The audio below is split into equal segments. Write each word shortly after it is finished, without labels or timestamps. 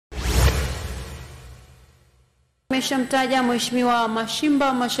nimeshamtaja Mheshimiwa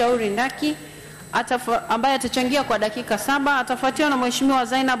Mashimba Mashauri Ndaki ambaye atachangia kwa dakika 7. Atafuatiwa na Mheshimiwa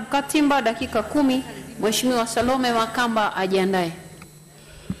Zainab Katimba dakika 10. Mheshimiwa Salome Makamba ajiandae.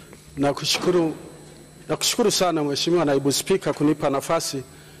 Nakushukuru sana Mheshimiwa Naibu Spika kunipa nafasi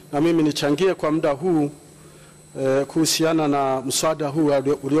na mimi nichangie kwa muda huu kuhusiana na mswada huu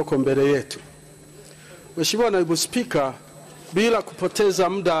ulioko mbele yetu. Mheshimiwa Naibu Spika, bila kupoteza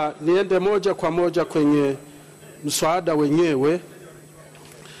muda niende moja kwa moja kwenye mswada wenyewe.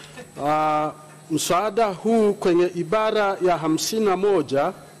 Mswada huu kwenye ibara ya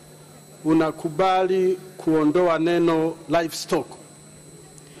 51 unakubali kuondoa neno livestock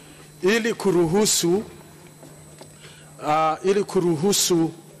ili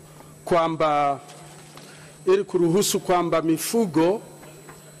kuruhusu kwamba mifugo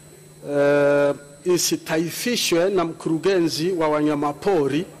isitaifishwe na mkurugenzi wa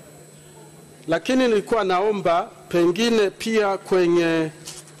wanyamapori. Lakini nilikuwa naomba pengine pia kwenye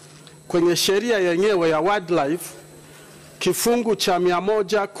sheria yenyewe ya wildlife kifungu cha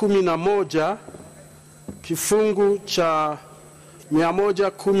 111 kifungu cha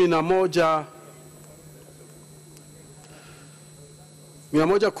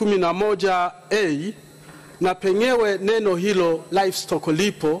 111A na penyewe neno hilo livestock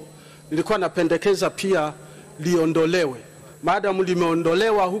lipo, nilikuwa napendekeza pia liondolewe. Maadamu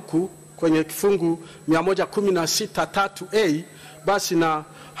limeondolewa huku kwenye kifungu 116(3)A, basi na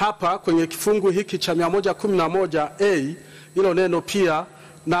hapa kwenye kifungu hiki cha 111A hilo neno pia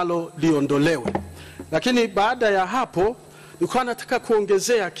nalo liondolewe. Lakini baada ya hapo nilikuwa nataka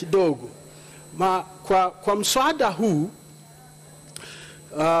kuongezea kidogo. Kwa mswada huu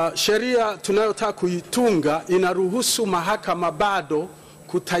sheria tunayotaka kuitunga inaruhusu mahakama bado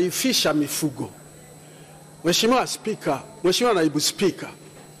kutaifisha mifugo. Mheshimiwa Spika, Mheshimiwa Naibu Spika,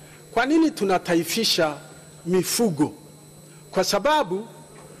 kwa nini tunataifisha mifugo? Kwa sababu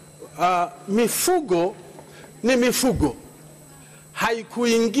mifugo ni mifugo,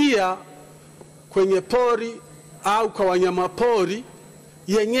 haikuingia kwenye pori au kwa wanyamapori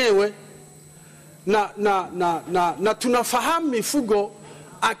yenyewe, na tunafahamu mifugo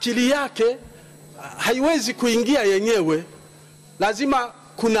akili yake haiwezi kuingia yenyewe, lazima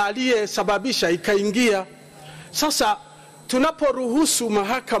kuna aliyesababisha ikaingia. Sasa tunaporuhusu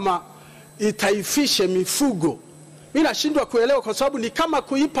mahakama itaifishe mifugo, mimi nashindwa kuelewa, kwa sababu ni kama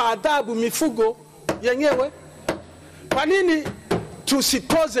kuipa adhabu mifugo yenyewe. Kwa nini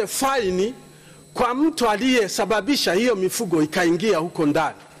tusitoze faini kwa mtu aliyesababisha hiyo mifugo ikaingia huko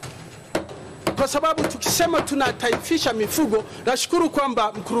ndani? Kwa sababu tukisema tunataifisha mifugo, nashukuru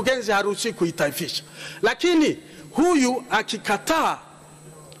kwamba mkurugenzi haruhusi kuitaifisha. Lakini huyu akikataa,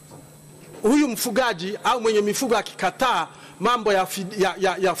 huyu mfugaji au mwenye mifugo akikataa mambo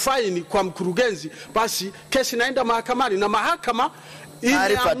ya faini kwa mkurugenzi, basi kesi inaenda mahakamani, na mahakama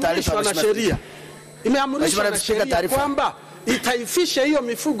imeamrishwa na sheria. Imeamrishwa na sheria kwamba itaifishe hiyo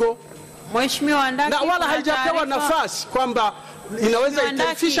mifugo. Mheshimiwa Ndaki, na wala haijapewa nafasi kwamba inaweza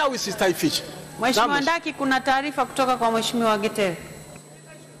itaifisha au isitaifisha. Mheshimiwa Ndaki, kuna taarifa kutoka kwa Mheshimiwa Getere.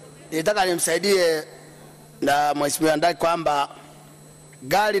 Nitaka nimsaidie na Mheshimiwa Ndaki kwamba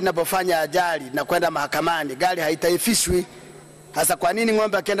gari linapofanya ajali na kwenda mahakamani, gari haitaifishwi. Hasa kwa nini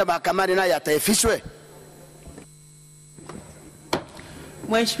ng'ombe akienda mahakamani naye ataifishwe?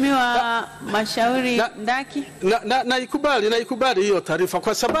 Mheshimiwa Mashauri Ndaki. Naikubali hiyo taarifa,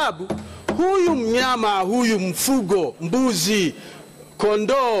 kwa sababu huyu mnyama, huyu mfugo, mbuzi,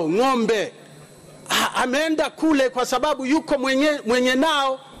 kondoo, ng'ombe, ameenda kule kwa sababu yuko mwenye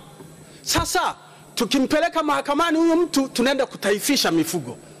nao. Sasa tukimpeleka mahakamani huyu mtu, tunaenda kutaifisha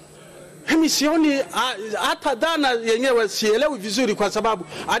mifugo. Mimi sioni, hata dhana yenyewe sielewi vizuri, kwa sababu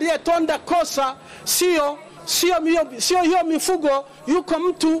aliyetonda kosa sio hiyo mifugo, yuko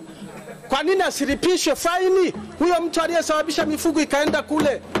mtu. Kwa nini asiripishwe faini huyo mtu aliyesababisha mifugo ikaenda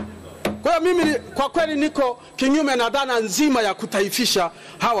kule? Kwa hiyo mimi kwa kweli niko kinyume na dhana nzima ya kutaifisha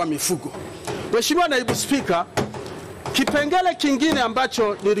hawa mifugo. Mheshimiwa Naibu Spika, kipengele kingine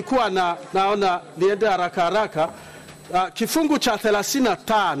ambacho nilikuwa naona niende haraka, kifungu cha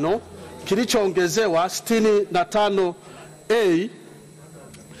 35 kilichoongezewa 65A,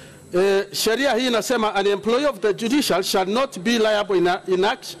 sheria hii inasema an employee of the judicial shall not be liable in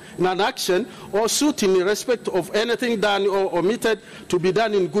an action or suit in respect of anything done or omitted to be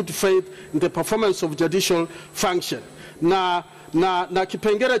done in good faith in the performance of judicial function. Na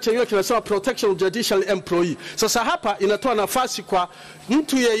kipengele chenyewe kinasema protection of judicial employee. Sasa hapa inatoa nafasi kwa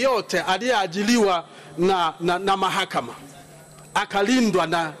mtu yeyote aliyeajiliwa na mahakama akalindwa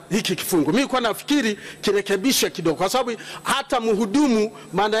na hiki kifungu. Mimi kwa nafikiri kirekebishwe kidogo, kwa sababu hata mhudumu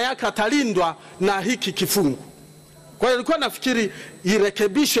maana yake atalindwa na hiki kifungu. Kwa hiyo nilikuwa nafikiri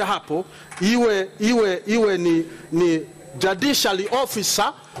irekebishwe hapo, iwe ni judicial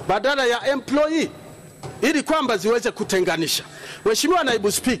officer badala ya employee, ili kwamba ziweze kutenganisha. Mheshimiwa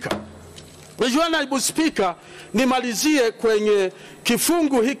Naibu Spika, nimalizie kwenye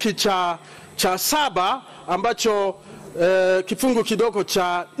kifungu hiki cha 7 ambacho kifungu kidogo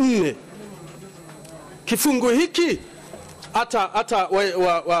cha 4. Kifungu hiki hata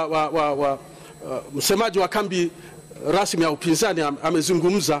msemaji wa kambi rasmi ya upinzani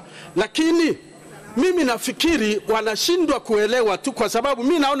amezungumza, lakini mimi nafikiri wanashindwa kuelewa tu, kwa sababu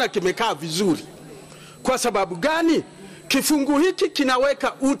mimi naona kimekaa vizuri. Kwa sababu gani? Kifungu hiki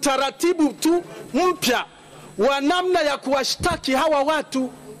kinaweka utaratibu tu mpya wa namna ya kuwashtaki hawa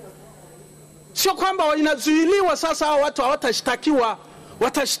watu. Sio kwamba inazuiliwa sasa hawa watu hawatashtakiwa,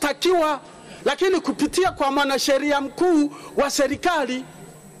 watashtakiwa, lakini kupitia kwa mwanasheria mkuu wa serikali.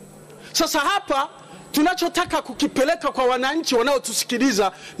 Sasa hapa tunachotaka kukipeleka kwa wananchi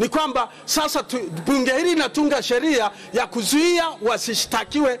wanaotusikiliza ni kwamba sasa bunge hili linatunga sheria ya kuzuia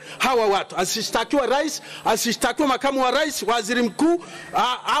wasishtakiwe hawa watu. Asishtakiwe rais, asishtakiwe makamu wa rais, waziri mkuu,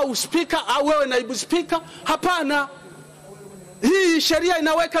 au spika, au wewe naibu spika. Hapana. Hii sheria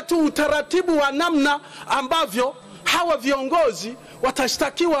inaweka tu utaratibu wa namna ambavyo hawa viongozi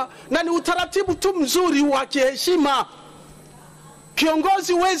watashtakiwa, na ni utaratibu tu mzuri wa kiheshima.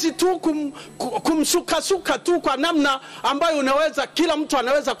 Kiongozi wezi tu kumsuka tu kwa namna ambayo unaweza kila mtu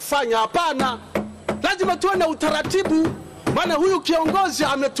anaweza kufanya. Hapana. Lazima tuwe na utaratibu, maana huyu kiongozi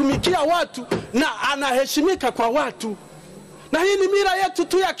ametumikia watu na anaheshimika kwa watu. Na hii ni mila yetu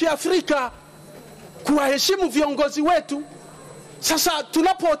tu ya Kiafrika, kuwaheshimu viongozi wetu. Sasa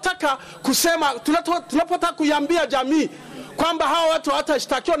tunapotaka kusema, tunapotaka kuiambia jamii kwamba hawa watu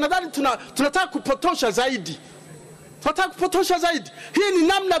hawatashtakiwa, nadhani tunataka kupotosha zaidi. Tunataka kupotosha zaidi. Hii ni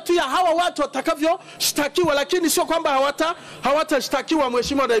namna tu ya hawa watu watakavyoshtakiwa, lakini sio kwamba hawatashtakiwa.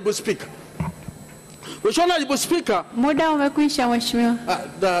 Mheshimiwa Naibu Spika. Mheshimiwa Naibu Spika, muda umekwisha mheshimiwa.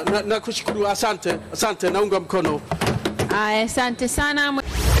 Nakushukuru, asante, naunga mkono. Asante sana.